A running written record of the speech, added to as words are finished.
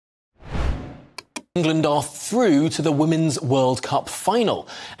England are through to the Women's World Cup final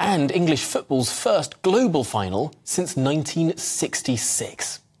and English football's first global final since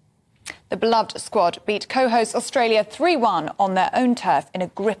 1966. The beloved squad beat co-host Australia 3-1 on their own turf in a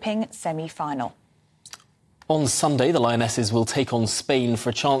gripping semi-final. On Sunday, the Lionesses will take on Spain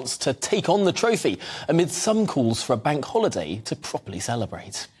for a chance to take on the trophy amid some calls for a bank holiday to properly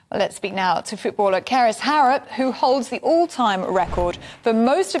celebrate. Well, let's speak now to footballer Kerys Harrop, who holds the all-time record for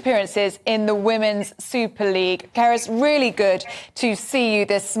most appearances in the Women's Super League. Kerys, really good to see you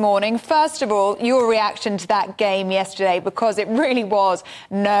this morning. First of all, your reaction to that game yesterday, because it really was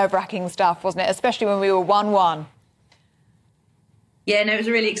nerve-wracking stuff, wasn't it? Especially when we were 1-1. Yeah, no, it was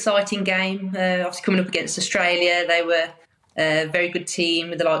a really exciting game. Obviously coming up against Australia, they were a very good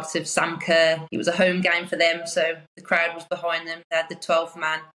team with the likes of Sam Kerr. It was a home game for them, so the crowd was behind them. They had the 12th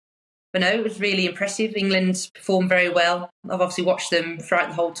man. But no, it was really impressive. England performed very well. I've obviously watched them throughout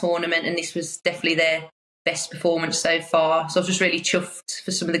the whole tournament, and this was definitely their best performance so far. So I was just really chuffed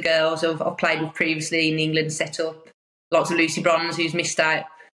for some of the girls I've played with previously in the England setup. Lots of Lucy Bronze, who's missed out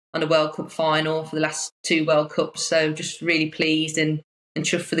on the World Cup final for the last 2 World Cups. So just really pleased and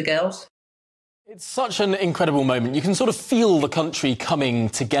chuffed for the girls. It's such an incredible moment. You can sort of feel the country coming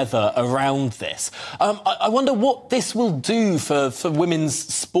together around this. I wonder what this will do for women's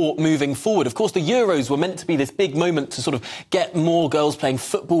sport moving forward. Of course, the Euros were meant to be this big moment to sort of get more girls playing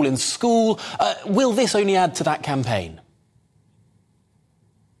football in school. Will this only add to that campaign?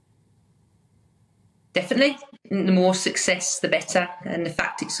 Definitely. The more success, the better. And the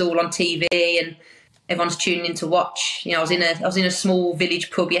fact it's all on TV and everyone's tuning in to watch. You know, I was in a small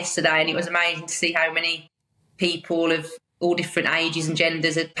village pub yesterday, and it was amazing to see how many people of all different ages and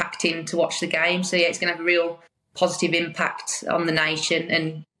genders had packed in to watch the game. So yeah, it's going to have a real positive impact on the nation,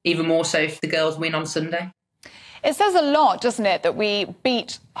 and even more so if the girls win on Sunday. It says a lot, doesn't it, that we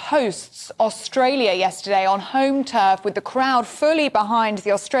beat hosts Australia yesterday on home turf with the crowd fully behind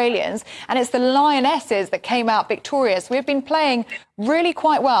the Australians, and it's the Lionesses that came out victorious. We've been playing really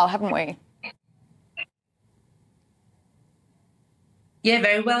quite well, haven't we? Yeah,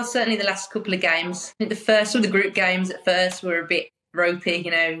 very well. Certainly the last couple of games. I think the first of the group games at first were a bit ropey, you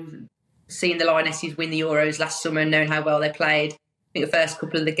know, seeing the Lionesses win the Euros last summer and knowing how well they played. I think the first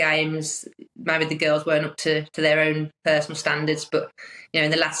couple of the games, maybe the girls weren't up to their own personal standards, but, you know,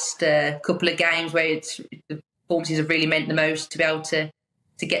 in the last couple of games where the performances have really meant the most to be able to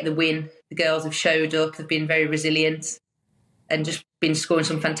get the win, the girls have showed up, they've been very resilient and just been scoring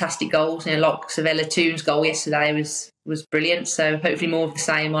some fantastic goals. You know, like Savella Toon's goal yesterday was brilliant. So hopefully more of the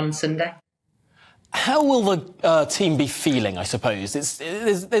same on Sunday. How will the team be feeling, I suppose?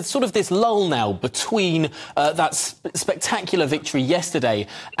 There's sort of this lull now between that spectacular victory yesterday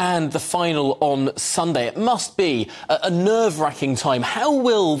and the final on Sunday. It must be a nerve-wracking time. How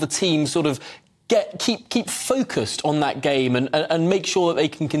will the team sort of keep focused on that game and make sure that they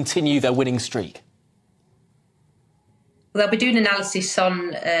can continue their winning streak? Well, they'll be doing analysis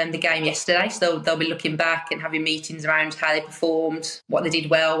on the game yesterday, so they'll be looking back and having meetings around how they performed, what they did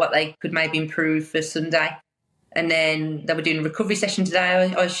well, what they could maybe improve for Sunday. And then they'll be doing a recovery session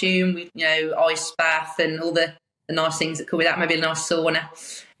today, I assume, with, you know, ice bath and all the nice things that come with that, maybe a nice sauna.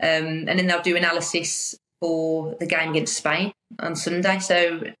 And then they'll do analysis for the game against Spain on Sunday.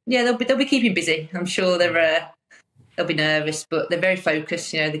 So, yeah, they'll be keeping busy. I'm sure they'll be nervous, but they're very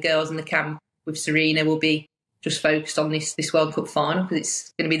focused. You know, the girls in the camp with Serena will be just focused on this World Cup final because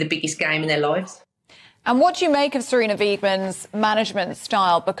it's going to be the biggest game in their lives. And what do you make of Sarina Wiegman's management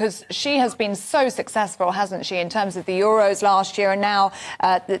style? Because she has been so successful, hasn't she, in terms of the Euros last year and now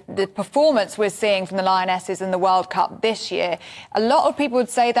the performance we're seeing from the Lionesses in the World Cup this year. A lot of people would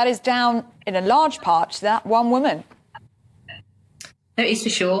say that is down in a large part to that one woman. No, it is for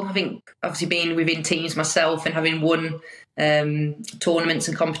sure. I think obviously being within teams myself and having won tournaments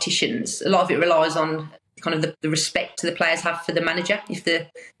and competitions, a lot of it relies on kind of the respect the players have for the manager. If the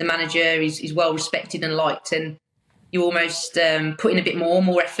manager is well respected and liked, and you almost put in a bit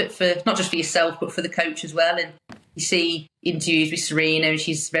more effort for not just for yourself but for the coach as well. And you see interviews with Serena, and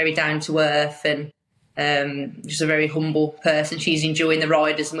she's very down to earth and just a very humble person. She's enjoying the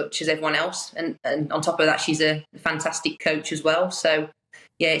ride as much as everyone else, and on top of that, she's a fantastic coach as well. So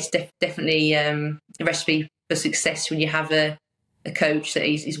yeah, it's definitely a recipe for success when you have a coach that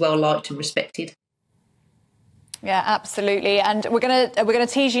is well liked and respected. Yeah, absolutely. And we're gonna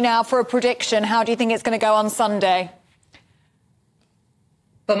tease you now for a prediction. How do you think it's going to go on Sunday?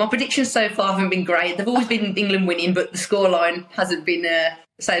 Well, my predictions so far haven't been great. They've always been England winning, but the scoreline hasn't been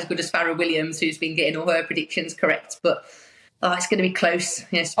say as good as Farrah Williams, who's been getting all her predictions correct. But it's going to be close.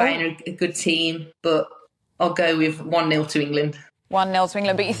 You know, Spain are a good team, but I'll go with 1-0 to England. 1-0 to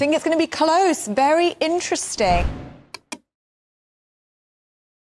England, but you think it's going to be close. Very interesting.